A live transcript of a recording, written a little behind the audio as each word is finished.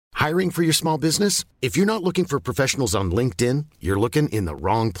Hiring for your small business? If you're not looking for professionals on LinkedIn, you're looking in the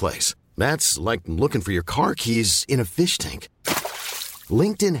wrong place. That's like looking for your car keys in a fish tank.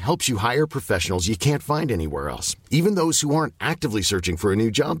 LinkedIn helps you hire professionals you can't find anywhere else, even those who aren't actively searching for a new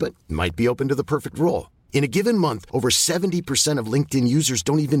job but might be open to the perfect role. In a given month, over 70% of LinkedIn users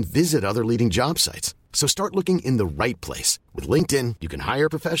don't even visit other leading job sites. So start looking in the right place. With LinkedIn, you can hire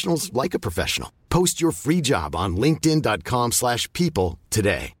professionals like a professional. Post your free job on linkedin.com/people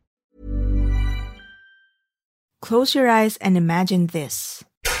today. Close your eyes and imagine this.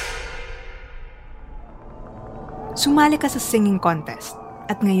 Sumali ka sa singing contest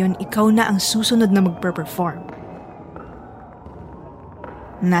at ngayon ikaw na ang susunod na magpe-perform.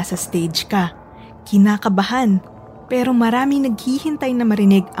 Nasa stage ka, kinakabahan, pero maraming naghihintay na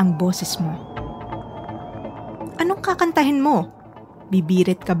marinig ang boses mo. Anong kakantahin mo?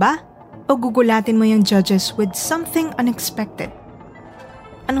 Bibirit ka ba? O gugulatin mo yung judges with something unexpected?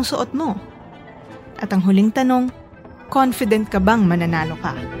 Anong suot mo? At ang huling tanong, confident ka bang mananalo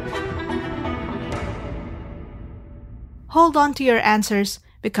ka? Hold on to your answers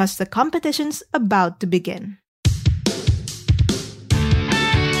because the competition's about to begin.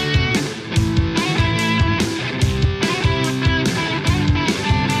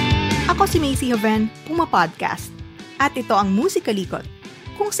 Ako si Macy Joven, Puma Podcast, at ito ang Musikalikot,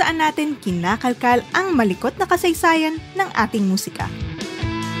 kung saan natin kinakalkal ang malikot na kasaysayan ng ating musika.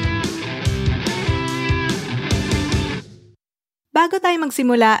 Bago tayo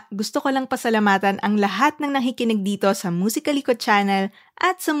magsimula, gusto ko lang pasalamatan ang lahat ng nakikinig dito sa Musikalikot channel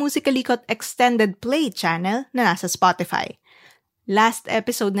at sa Musikalikot Extended Play channel na nasa Spotify. Last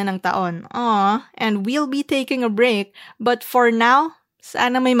episode na ng taon, and we'll be taking a break, but for now,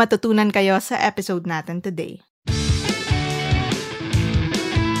 sana may matutunan kayo sa episode natin today.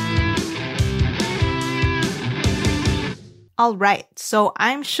 Alright, so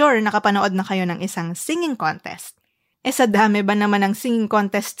I'm sure nakapanood na kayo ng isang singing contest. Sa dami ba naman ang singing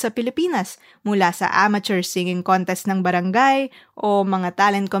contest sa Pilipinas? Mula sa amateur singing contest ng barangay o mga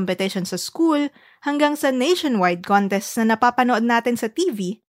talent competition sa school hanggang sa nationwide contest na napapanood natin sa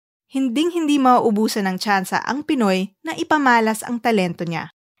TV, hinding-hindi mauubusan ng tsansa ang Pinoy na ipamalas ang talento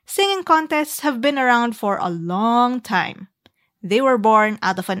niya. Singing contests have been around for a long time. They were born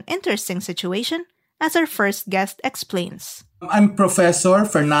out of an interesting situation, as our first guest explains. I'm Professor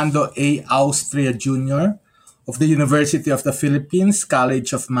Fernando A. Austria Jr. of the University of the Philippines,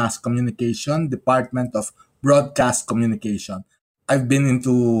 College of Mass Communication, Department of Broadcast Communication. I've been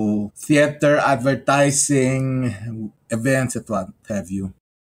into theater, advertising, events, and what have you.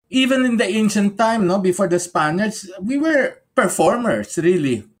 Even in the ancient time, before the Spaniards, we were performers,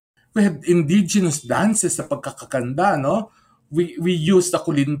 really. We had indigenous dances sa pagkakakanda, We used the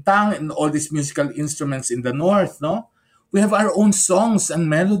kulintang and all these musical instruments in the north, We have our own songs and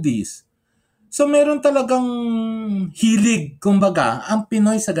melodies. So meron talagang hilig, kumbaga, ang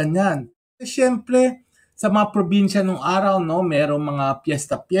Pinoy sa ganyan. Siyempre, sa mga probinsya nung araw, merong mga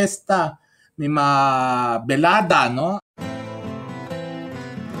piyesta-piyesta, may mga belada,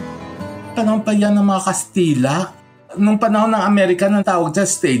 Panahon pa yan ng mga Kastila. Nung panahon ng Amerika, nang tawag dyan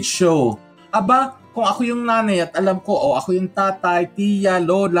stage show. Aba, kung ako yung nanay at alam ko, ako yung tatay, tiya,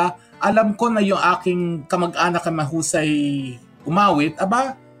 lola, alam ko na yung aking kamag-anak ay mahusay umawit,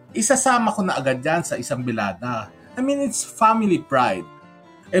 aba, isasama ko na agad yan sa isang bilada. I mean, it's family pride.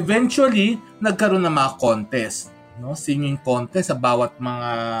 Eventually, nagkaroon ng mga contest. Singing contest sa bawat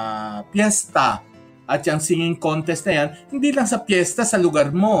mga piyesta. At yung singing contest na yan, hindi lang sa piyesta sa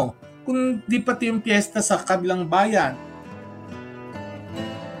lugar mo, kundi pati yung piyesta sa kabilang bayan.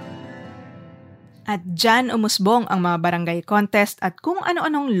 At dyan umusbong ang mga barangay contest at kung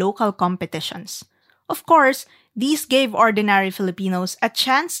ano-anong local competitions. Of course, these gave ordinary Filipinos a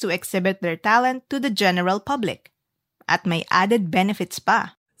chance to exhibit their talent to the general public. At may added benefits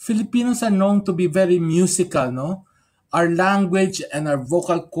pa. Filipinos are known to be very musical, Our language and our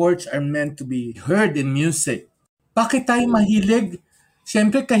vocal cords are meant to be heard in music. Bakit tayo mahilig?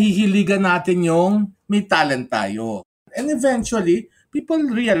 Siyempre, kahihiligan natin yung may talent tayo. And eventually, people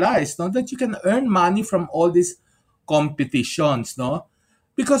realize that you can earn money from all these competitions,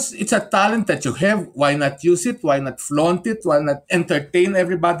 Because it's a talent that you have, why not use it? Why not flaunt it? Why not entertain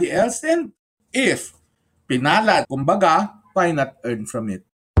everybody else? And if pinalad, kumbaga, why not earn from it?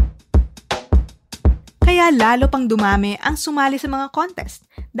 Kaya lalo pang dumami ang sumali sa mga contest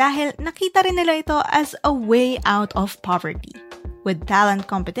dahil nakita rin nila ito as a way out of poverty. With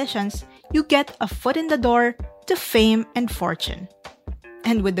talent competitions, you get a foot in the door to fame and fortune.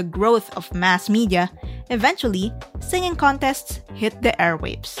 And with the growth of mass media, eventually, singing contests hit the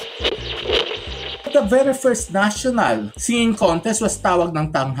airwaves. The very first national singing contest was Tawag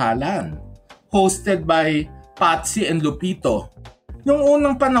ng Tanghalan, hosted by Patsy and Lupito. Yung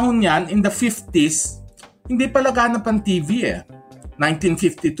unang panahon yan, in the 50s, hindi pa laganap ang TV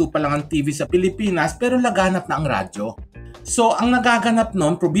 1952 pa lang ang TV sa Pilipinas, pero laganap na ang radyo. So, ang nagaganap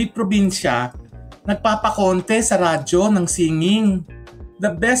noon, probinsya, nagpapakonte sa radyo ng singing.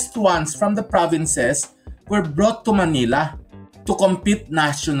 The best ones from the provinces were brought to Manila to compete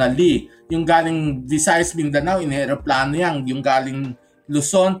nationally. Yung galing Visayas, Mindanao, in-aeroplano yan. Yung galing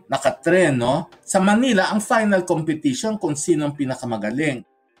Luzon, nakatren, no? Sa Manila, ang final competition kung sino ang pinakamagaling.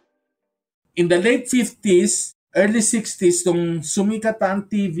 In the late 50s, early 60s, nung sumikat ang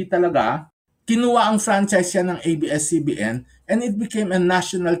TV talaga, kinuha ang franchise yan ng ABS-CBN and it became a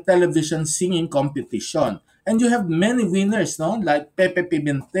national television singing competition. And you have many winners, no? Like Pepe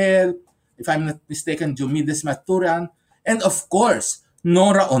Pimentel, if I'm not mistaken, Jumides Maturan, and of course,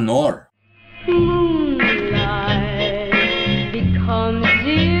 Nora Honor.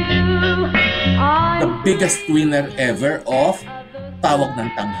 The biggest winner ever of Tawag ng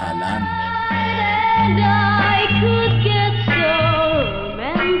Tanghalan. And I could get so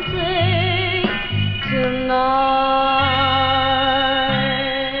romantic tonight.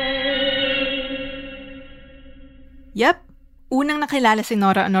 Yep, unang nakilala si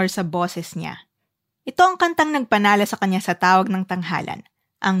Nora Honor sa boses niya. Ito ang kantang nagpanalo sa kanya sa Tawag ng Tanghalan,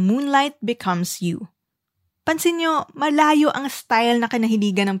 ang Moonlight Becomes You. Pansin nyo, malayo ang style na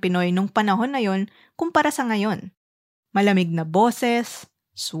kinahiligan ng Pinoy nung panahon na yon kumpara sa ngayon. Malamig na boses,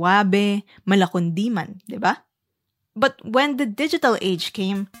 suabe, malakundiman, di ba? But when the digital age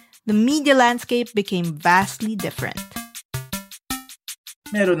came, the media landscape became vastly different.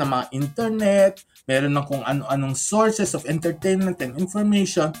 Meron na mga internet, meron na kung ano-anong sources of entertainment and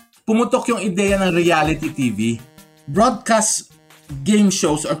information. Pumutok yung ideya ng reality TV. Broadcast game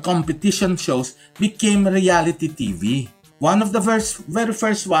shows or competition shows became reality TV. One of the very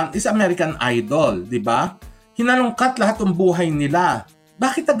first one is American Idol, di ba? Hinalungkat lahat ng buhay nila.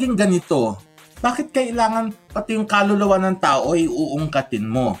 Bakit naging ganito? Bakit kailangan pati yung kaluluwa ng tao ay uungkatin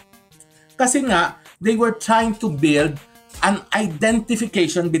mo? Kasi nga, they were trying to build an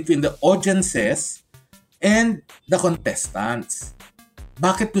identification between the audiences and the contestants.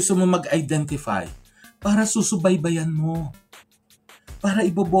 Bakit gusto mo mag-identify? Para susubaybayan mo. Para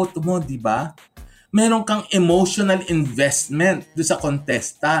iboboto mo, di ba? Meron kang emotional investment do sa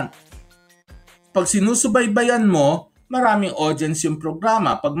contestant. Pag sinusubaybayan mo, maraming audience yung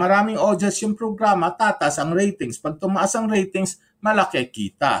programa. Pag maraming audience yung programa, tataas ang ratings. Pag tumaas ang ratings, malaki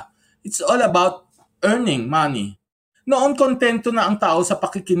kita. It's all about earning money. Noon, kontento na ang tao sa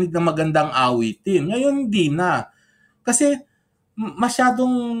pakikinig ng magandang awitin. Ngayon, hindi na. Kasi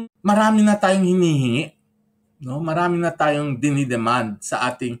masyadong marami na tayong hinihingi. No, marami na tayong dinidemand sa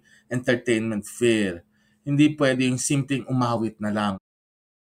ating entertainment fare. Hindi pwede yung simpleng umawit na lang.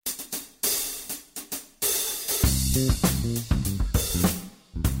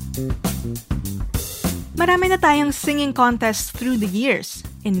 Marami na tayong singing contests through the years.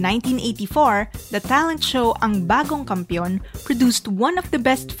 In 1984, the talent show Ang Bagong Kampiyon produced one of the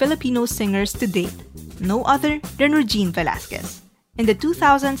best Filipino singers to date, no other than Regine Velasquez. In the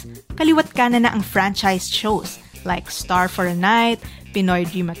 2000s, kaliwat kanan na ang franchise shows like Star for a Night, Pinoy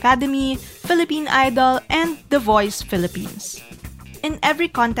Dream Academy, Philippine Idol, and The Voice Philippines. In every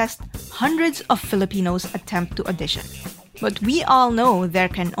contest, hundreds of Filipinos attempt to audition. But we all know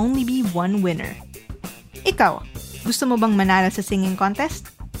there can only be one winner. Ikaw, gusto mo bang manalo sa singing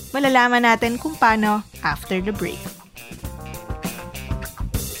contest? Malalaman natin kung paano after the break.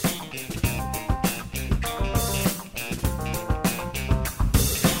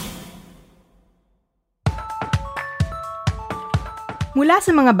 Mula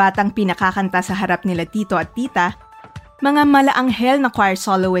sa mga batang pinakakanta sa harap nila tito at tita, mga malaanghel na choir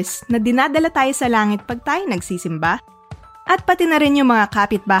soloists na dinadala tayo sa langit pag tayo nagsisimba, at pati na rin yung mga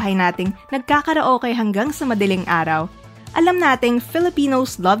kapitbahay nating nagkakaraoke hanggang sa madaling araw, alam nating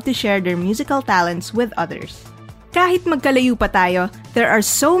Filipinos love to share their musical talents with others. Kahit magkalayo pa tayo, there are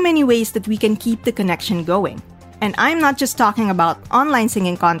so many ways that we can keep the connection going. And I'm not just talking about online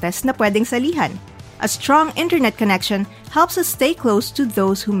singing contests na pwedeng salihan. A strong internet connection helps us stay close to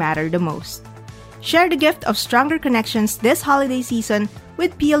those who matter the most. Share the gift of stronger connections this holiday season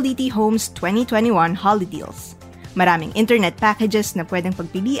with PLDT Home's 2021 Holiday Deals. Maraming internet packages na pwedeng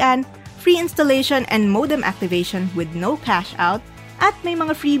pagpilian, free installation and modem activation with no cash out, at may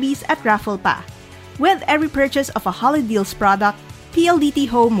mga freebies at raffle pa. With every purchase of a Holiday Deals product, PLDT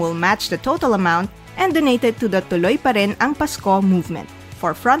Home will match the total amount and donate it to the Tuloy Pa Rin Ang Pasko movement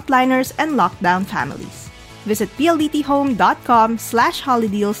for frontliners and lockdown families. Visit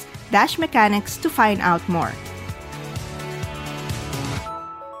pldthome.com/holiddeals music-mechanics to find out more.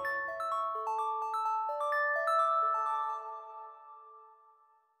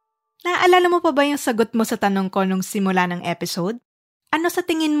 Naalala mo pa ba yung sagot mo sa tanong ko nung simula ng episode? Ano sa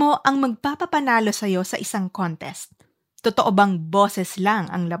tingin mo ang magpapapanalo sa'yo sa isang contest? Totoo bang boses lang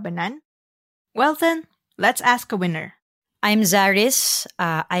ang labanan? Well then, let's ask a winner. I'm Zaris.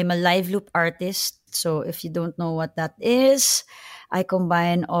 I'm a live loop artist. So if you don't know what that is, I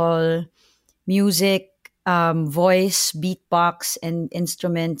combine all music, voice, beatbox, and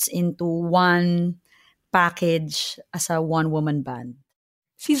instruments into one package as a one-woman band.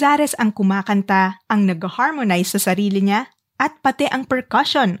 Si Zaris ang kumakanta, ang nag-harmonize sa sarili niya, at pati ang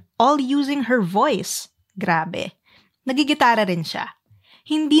percussion, all using her voice. Grabe. Nagigitara rin siya.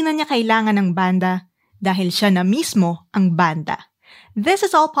 Hindi na niya kailangan ng banda dahil siya na mismo ang banda. This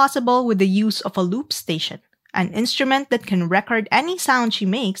is all possible with the use of a loop station, an instrument that can record any sound she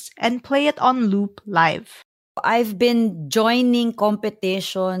makes and play it on loop live. I've been joining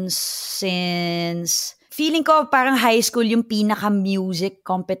competitions since feeling ko parang high school yung pinaka-music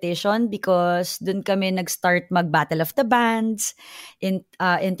competition because dun kami nag-start mag-Battle of the Bands,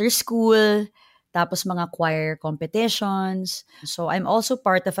 inter-school, tapos mga choir competitions. So I'm also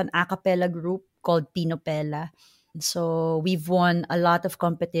part of an a cappella group called Pinopella. So we've won a lot of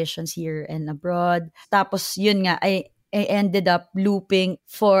competitions here and abroad. Tapos yun nga, I ended up looping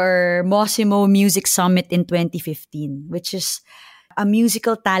for Mosimo Music Summit in 2015, which is a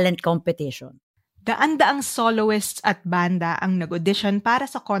musical talent competition. Daan-daang soloists at banda ang nag-audition para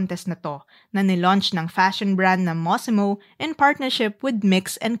sa contest na to na nilaunch ng fashion brand na Mosimo in partnership with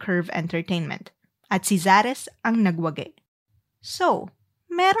Mix and Curve Entertainment. At si Zaris ang nagwagi. So,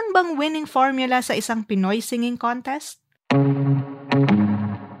 meron bang winning formula sa isang Pinoy singing contest?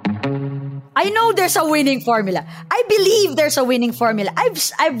 I know there's a winning formula. I believe there's a winning formula.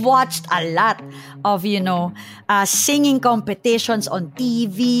 I've watched a lot of, singing competitions on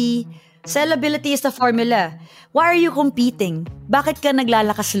TV. Sellability is the formula. Why are you competing? Bakit ka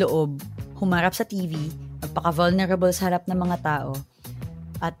naglalakas loob? Humarap sa TV, magpaka-vulnerable sa harap ng mga tao,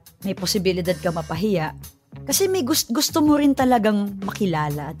 at may posibilidad ka mapahiya kasi may gusto mo rin talagang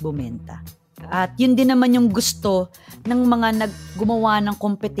makilala at bumenta. At yun din naman yung gusto ng mga gumawa ng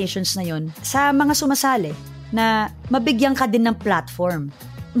competitions na yun sa mga sumasali, na mabigyan ka din ng platform.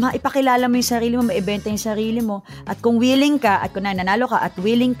 Maipakilala mo yung sarili mo, maibenta yung sarili mo, at kung willing ka, at kung nanalo ka at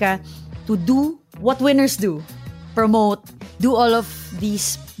willing ka to do what winners do, promote, do all of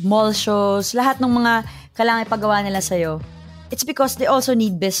these mall shows, lahat ng mga kailangan ipagawa nila sa'yo, it's because they also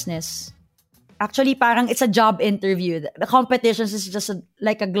need business. Actually, parang it's a job interview. The competitions is just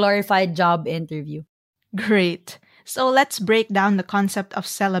like a glorified job interview. Great. So let's break down the concept of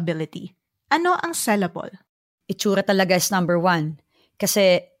sellability. Ano ang sellable? Itsura talaga is number one.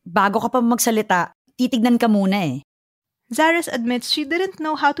 Kasi bago ka pa magsalita, titignan ka muna eh. Zaris admits she didn't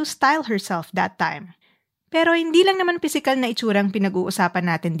know how to style herself that time. Pero hindi lang naman physical na itsurang pinag-uusapan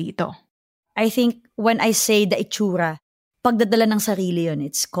natin dito. I think when I say the itsura, pagdadala ng sarili yun,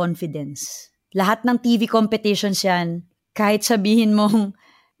 it's confidence. Lahat ng TV competitions yan, kahit sabihin mong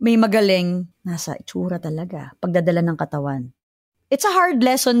may magaling, nasa itsura talaga, pagdadala ng katawan. It's a hard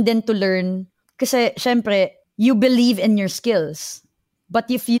lesson din to learn kasi syempre, you believe in your skills.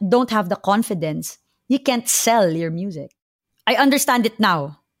 But if you don't have the confidence, you can't sell your music. I understand it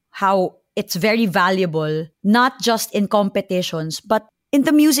now, how it's very valuable, not just in competitions, but in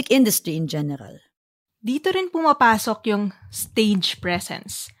the music industry in general. Dito rin pumapasok yung stage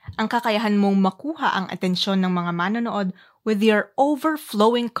presence, ang kakayahan mong makuha ang atensyon ng mga manonood with your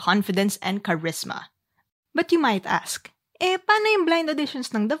overflowing confidence and charisma. But you might ask, paano yung blind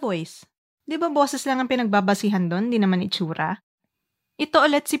auditions ng The Voice? Di ba boses lang ang pinagbabasihan doon, di naman itsura? Ito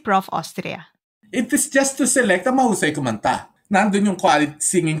ulit si Prof. Austria. It is just to select ang mahusay kumanta. Nandun yung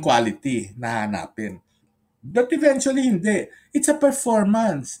singing quality na hanapin. But eventually, hindi. It's a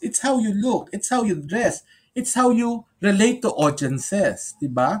performance. It's how you look. It's how you dress. It's how you relate to audiences.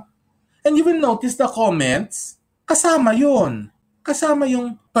 Diba? And you will notice the comments, kasama yun. Kasama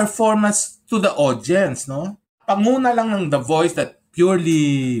yung performance to the audience, no? Panguna lang ng The Voice that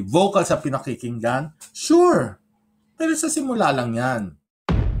purely vocal sa pinakikinggan, sure. Pero sa simula lang yan.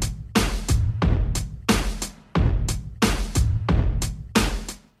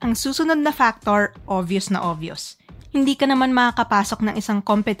 Ang susunod na factor, obvious na obvious. Hindi ka naman makakapasok ng isang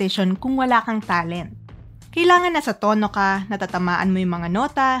competition kung wala kang talent. Kailangan nasa tono ka, natatamaan mo yung mga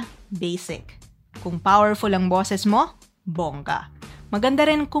nota, basic. Kung powerful ang boses mo, bongga. Maganda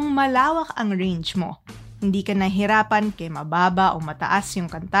rin kung malawak ang range mo. Hindi ka nahihirapan kay mababa o mataas yung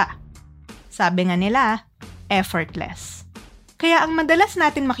kanta. Sabi nga nila, effortless. Kaya ang madalas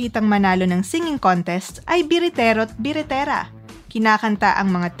natin makitang manalo ng singing contest ay biritero at biritera. Kinakanta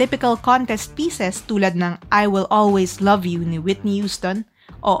ang mga typical contest pieces tulad ng I Will Always Love You ni Whitney Houston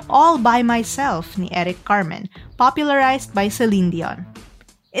o All By Myself ni Eric Carmen, popularized by Celine Dion.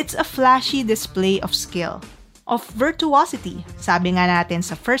 It's a flashy display of skill, of virtuosity, sabi nga natin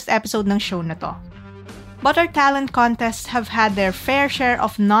sa first episode ng show na to. But our talent contests have had their fair share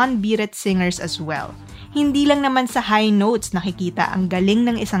of non-birit singers as well. Hindi lang naman sa high notes nakikita ang galing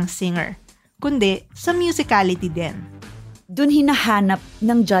ng isang singer, kundi sa musicality din. Dun hinahanap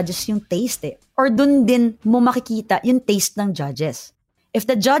ng judges yung taste eh. Or dun din mo makikita yung taste ng judges.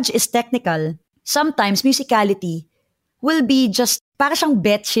 If the judge is technical, sometimes musicality will be just para siyang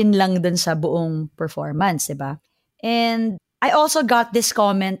betchin lang dun sa buong performance, diba? And I also got this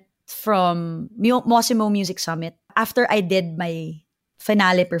comment from Mosimo Music Summit after I did my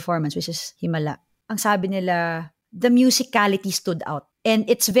finale performance, which is Himala. Ang sabi nila, the musicality stood out. And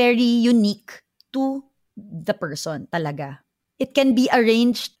it's very unique to the person talaga. It can be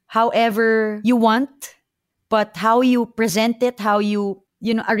arranged however you want, but how you present it, how you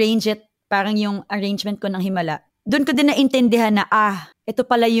arrange it, parang yung arrangement ko ng Himala, doon ko din naintindihan na, ito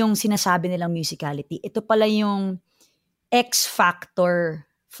pala yung sinasabi nilang musicality. Ito pala yung X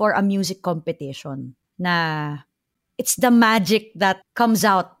factor for a music competition. Na it's the magic that comes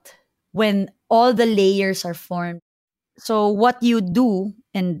out when all the layers are formed. So what you do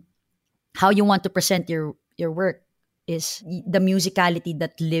and how you want to present your work is the musicality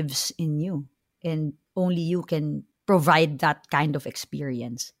that lives in you. And only you can provide that kind of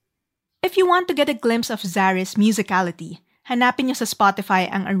experience. If you want to get a glimpse of Zari's musicality, hanapin niyo sa Spotify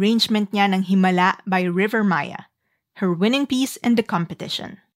ang arrangement niya ng Himala by River Maya, her winning piece in the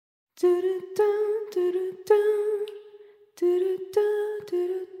competition.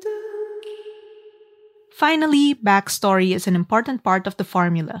 Finally, backstory is an important part of the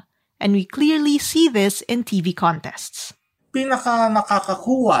formula, and we clearly see this in TV contests. Pinaka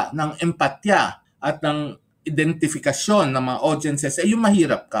nakakakuha ng empatya at ng identifikasyon ng mga audiences ay yung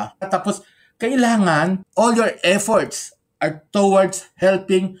mahirap ka. Tapos, kailangan all your efforts are towards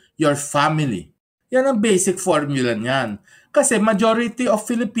helping your family. Yan ang basic formula niyan. Kasi majority of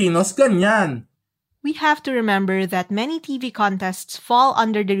Filipinos ganyan. We have to remember that many TV contests fall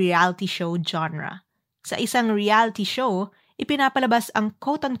under the reality show genre. Sa isang reality show, ipinapalabas ang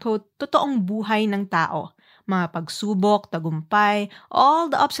quote-unquote totoong buhay ng tao, mga pagsubok, tagumpay, all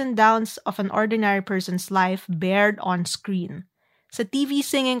the ups and downs of an ordinary person's life bared on screen. Sa TV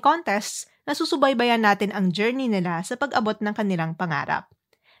singing contests, nasusubaybayan natin ang journey nila sa pag-abot ng kanilang pangarap.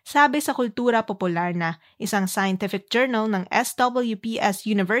 Sabi sa Kultura Popular na isang scientific journal ng SWPS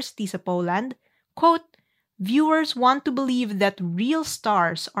University sa Poland, quote, viewers want to believe that real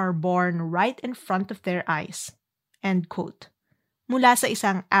stars are born right in front of their eyes. End quote. Mula sa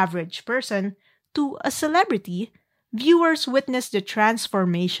isang average person to a celebrity, viewers witness the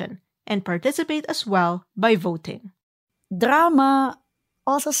transformation and participate as well by voting. Drama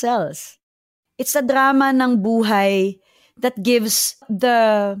also sells. It's a drama ng buhay that gives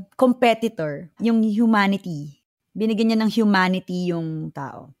the competitor yung humanity. Binigyan niya ng humanity yung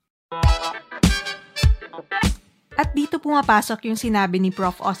tao. At dito pumapasok yung sinabi ni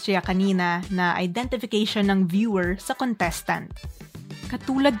Prof. Austria kanina na identification ng viewer sa contestant.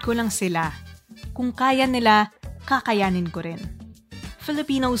 Katulad ko lang sila. Kung kaya nila, kakayanin ko rin.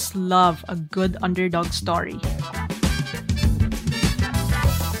 Filipinos love a good underdog story.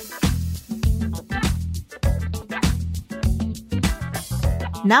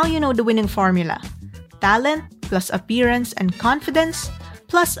 Now you know the winning formula. Talent plus appearance and confidence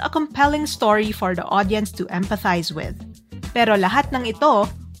plus a compelling story for the audience to empathize with. Pero lahat ng ito,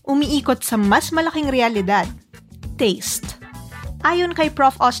 umiikot sa mas malaking realidad. Taste. Ayon kay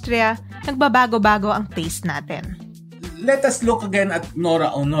Prof. Austria, nagbabago-bago ang taste natin. Let us look again at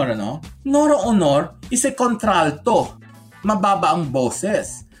Nora Honor, no? Nora Honor is a contralto. Mababa ang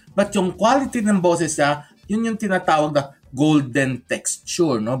boses. But yung quality ng boses niya, yun yung tinatawag na golden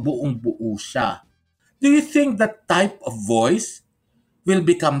texture, no? Buong-buo siya. Do you think that type of voice will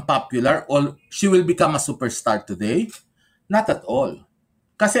become popular or she will become a superstar today? Not at all.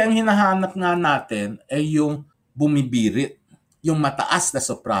 Kasi ang hinahanap nga natin ay yung bumibirit, yung mataas na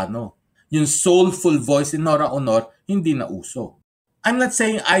soprano. Yung soulful voice ni Nora Honor, hindi na uso. I'm not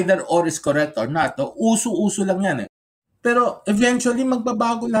saying either or is correct or not. No? Uso-uso lang yan eh. Pero eventually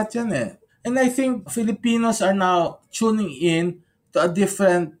magbabago lahat yan eh. And I think Filipinos are now tuning in to a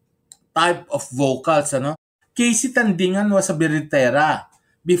different type of vocals, ano? Casey Tandingan was a biritera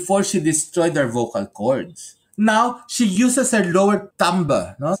before she destroyed her vocal cords. Now, she uses her lower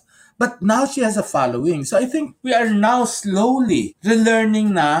timbre, no? But now she has a following. So I think we are now slowly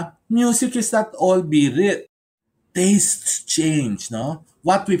relearning na music is not all be writ. Tastes change, no?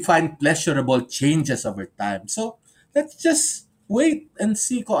 What we find pleasurable changes over time. So let's just wait and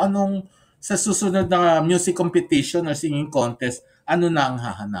see kung anong sa susunod na music competition or singing contest, ano na ang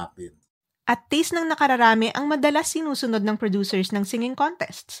hahanapin. At taste ng nakararami ang madalas sinusunod ng producers ng singing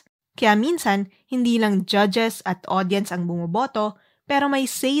contests. Kaya minsan, hindi lang judges at audience ang bumoboto, pero may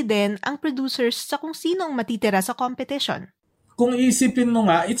say din ang producers sa kung sino ang matitira sa competition. Kung isipin mo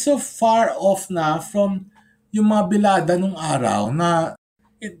nga, it's so far off na from yung mga bilada nung araw na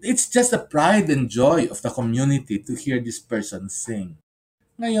it's just the pride and joy of the community to hear this person sing.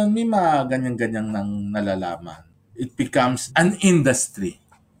 Ngayon, may mga ganyan-ganyan nang nalalaman. It becomes an industry,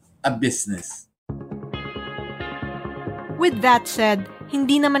 a business. With that said,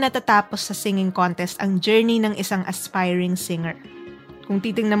 hindi naman natatapos sa singing contest ang journey ng isang aspiring singer. Kung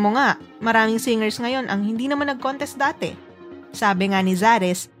titingnan mo nga, maraming singers ngayon ang hindi naman nag-contest dati. Sabi nga ni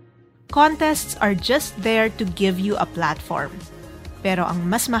Zares, contests are just there to give you a platform. Pero ang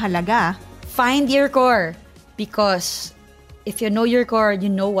mas mahalaga, Find your core. Because if you know your core, you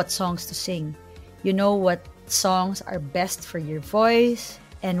know what songs to sing. You know what songs are best for your voice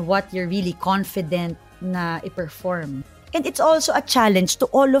and what you're really confident na i-perform. And it's also a challenge to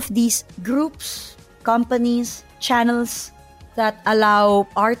all of these groups, companies, channels that allow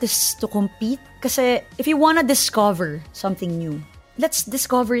artists to compete. Kasi if you wanna discover something new, let's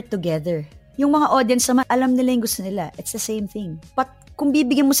discover it together. Yung mga audience naman, alam nila yung gusto nila. It's the same thing. But kung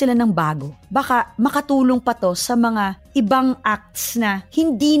bibigyan mo sila ng bago, baka makatulong pa to sa mga ibang acts na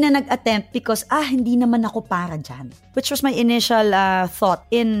hindi na nag-attempt because, hindi naman ako para dyan. Which was my initial thought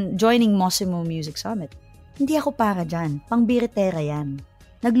in joining Mosimo Music Summit. Hindi ako para dyan. Pangbiritera yan.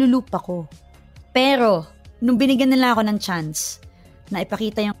 Naglulup ako. Pero, nung binigyan nila ako ng chance na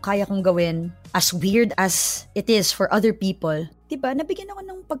ipakita yung kaya kong gawin, as weird as it is for other people, diba, nabigyan ako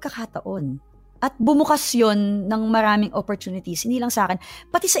ng pagkakataon. At bumukas yon ng maraming opportunities, hindi lang sa akin,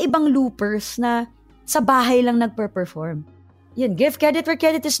 pati sa ibang loopers na sa bahay lang nagper-perform. Yun, give credit where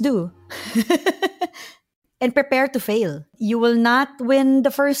credit is due. And prepare to fail. You will not win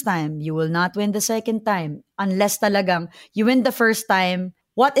the first time. You will not win the second time. Unless talagang you win the first time.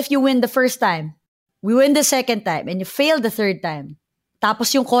 What if you win the first time? We win the second time and you fail the third time.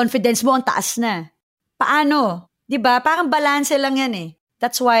 Tapos yung confidence mo ang taas na. Paano? 'Di ba? Parang balance lang yan eh.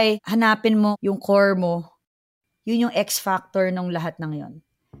 That's why hanapin mo yung core mo. Yun yung X factor ng lahat ng yon.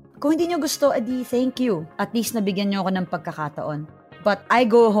 Kung hindi nyo gusto, adi thank you. At least nabigyan nyo ako ng pagkakataon. But I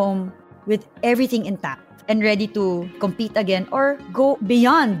go home with everything intact and ready to compete again or go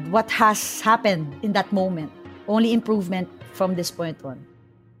beyond what has happened in that moment. Only improvement from this point on.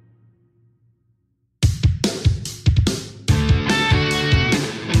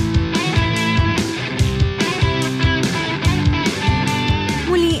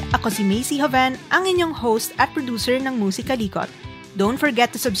 Ako si Macy Joven, ang inyong host at producer ng Musikalikot. Don't forget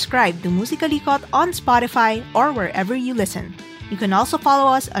to subscribe to Musikalikot on Spotify or wherever you listen. You can also follow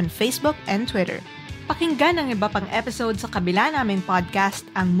us on Facebook and Twitter. Pakinggan ang iba pang episode sa kabila naming podcast,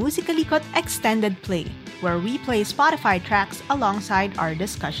 ang Musikalikot Extended Play, where we play Spotify tracks alongside our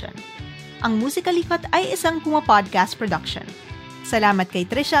discussion. Ang Musikalikot ay isang Kuma Podcast production. Salamat kay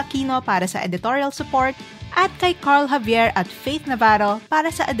Trisha Aquino para sa editorial support at kay Carl Javier at Faith Navarro para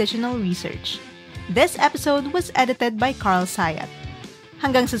sa additional research. This episode was edited by Carl Sayat.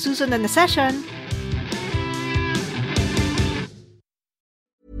 Hanggang sa susunod na session!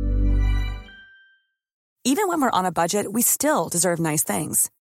 Even when we're on a budget, we still deserve nice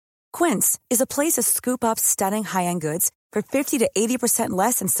things. Quince is a place to scoop up stunning high-end goods for 50 to 80%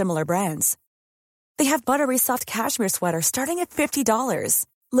 less than similar brands. They have buttery soft cashmere sweaters starting at $50,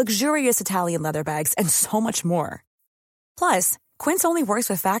 luxurious Italian leather bags, and so much more. Plus, Quince only works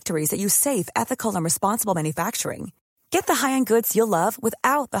with factories that use safe, ethical, and responsible manufacturing. Get the high-end goods you'll love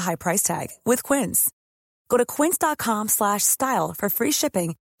without the high price tag with Quince. Go to quince.com/style for free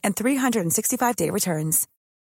shipping and 365-day returns.